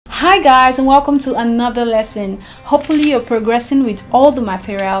Hi guys, and welcome to another lesson. Hopefully you're progressing with all the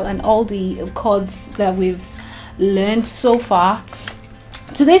material and all the chords that we've learned so far.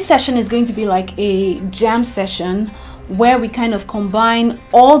 Today's session is going to be like a jam session where we kind of combine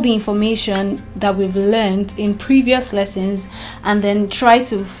all the information that we've learned in previous lessons and then try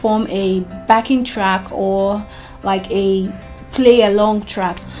to form a backing track or like a play along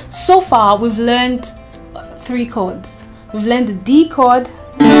track. So far we've learned 3 chords. We've learned the D chord,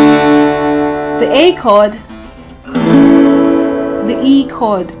 the A chord, the E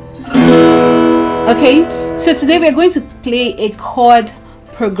chord. Okay, so today we're going to play a chord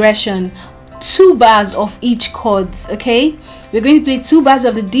progression, 2 bars of each chords. Okay, we're going to play 2 bars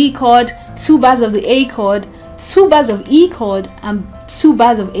of the D chord, 2 bars of the A chord, 2 bars of E chord, and 2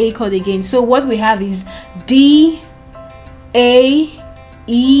 bars of A chord again. So what we have is D, A,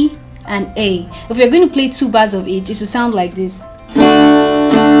 E, and A. If we're going to play 2 bars of each, it will sound like this.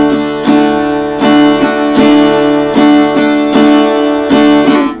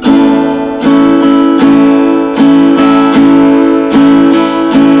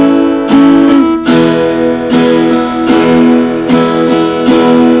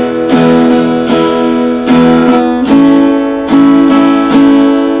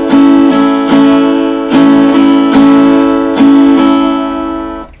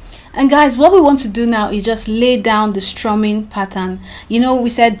 And guys, what we want to do now is just lay down the strumming pattern. You know, we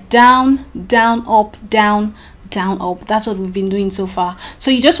said down, down, up, down, down, up. That's what we've been doing so far. So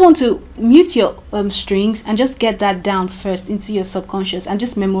you just want to mute your strings and just get that down first into your subconscious and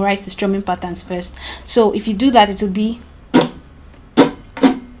just memorize the strumming patterns first. So if you do that, it will be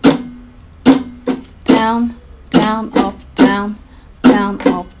down, down, up, down, down,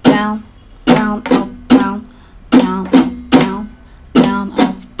 up, down, down, up, down, down, up, down, down,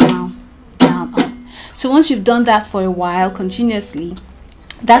 up. So once you've done that for a while continuously,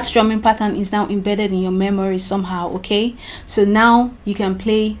 that strumming pattern is now embedded in your memory somehow. Okay, so now you can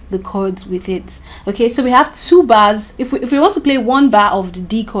play the chords with it. Okay, so we have 2 bars. If we want to play 1 bar of the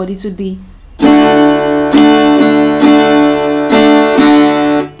D chord, it would be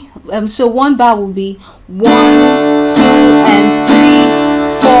so 1 bar will be 1, 2, and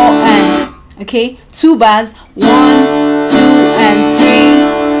 3, 4, and okay, 2 bars 1, 2, and 3,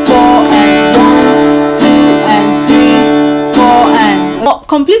 4, and 1, 2, and 3, 4, and for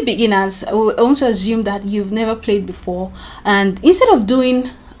complete beginners, I will also assume that you've never played before, and instead of doing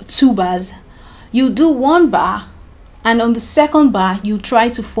 2 bars, you do 1 bar, and on the 2nd bar you try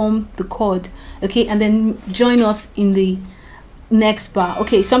to form the chord. Okay, and then join us in the next bar.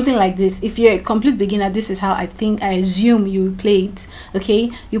 Okay, something like this. If you're a complete beginner, this is how I assume you will play it. Okay,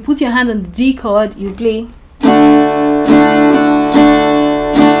 you put your hand on the D chord, you play.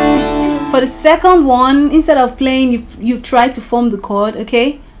 For the 2nd one, instead of playing, you try to form the chord.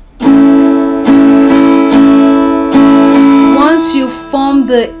 Okay, once you form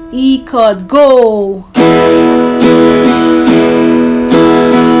the E chord, go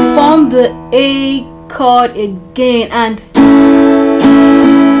form the A chord again and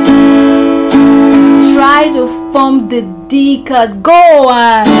try to form the D chord, go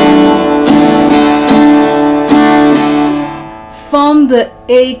and form the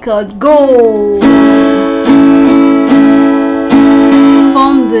A chord, go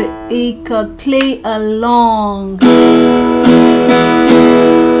form the A chord, play along,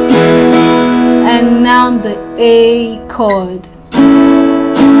 and now the A chord.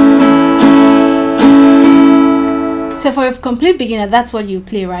 So for a complete beginner, that's what you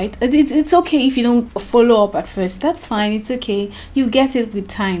play, right? It's okay if you don't follow up at first. That's fine. It's okay. You get it with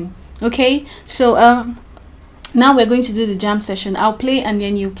time. Okay, so now we're going to do the jam session. I'll play and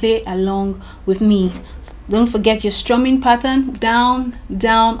then you play along with me. Don't forget your strumming pattern: down,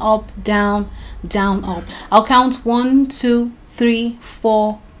 down, up, down, down, up. I'll count 1, 2, 3,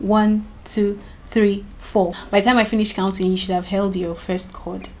 4. 1, 2, 3, 4. By the time I finish counting, you should have held your first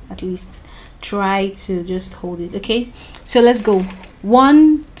chord. At least try to just hold it. Okay, so let's go.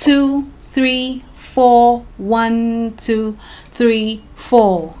 1, 2, 3, 4. 1, 2, 3,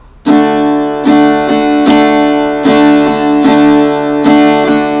 4.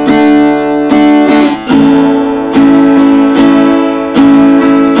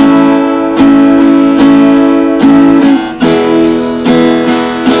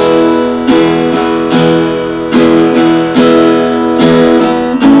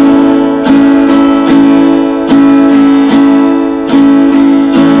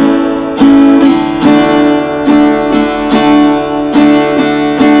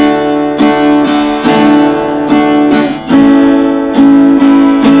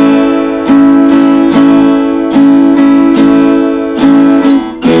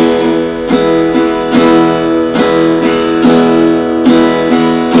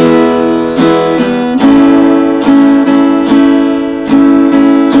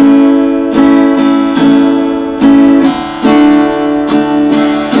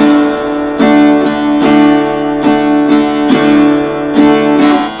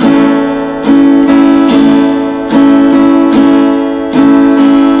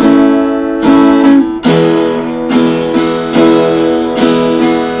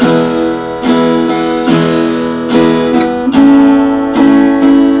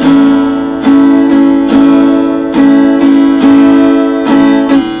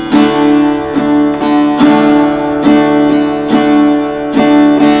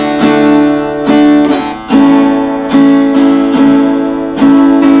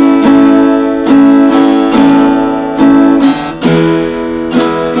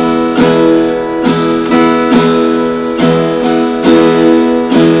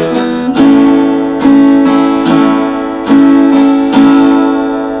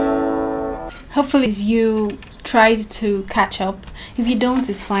 hopefully you try to catch up. If you don't,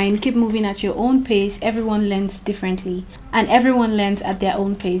 it's fine. Keep moving at your own pace. Everyone learns differently and everyone learns at their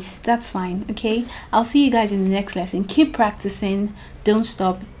own pace. That's fine. Okay, I'll see you guys in the next lesson. Keep practicing, don't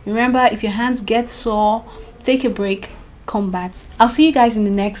stop. Remember, if your hands get sore, take a break, come back. I'll see you guys in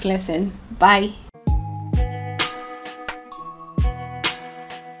the next lesson. Bye.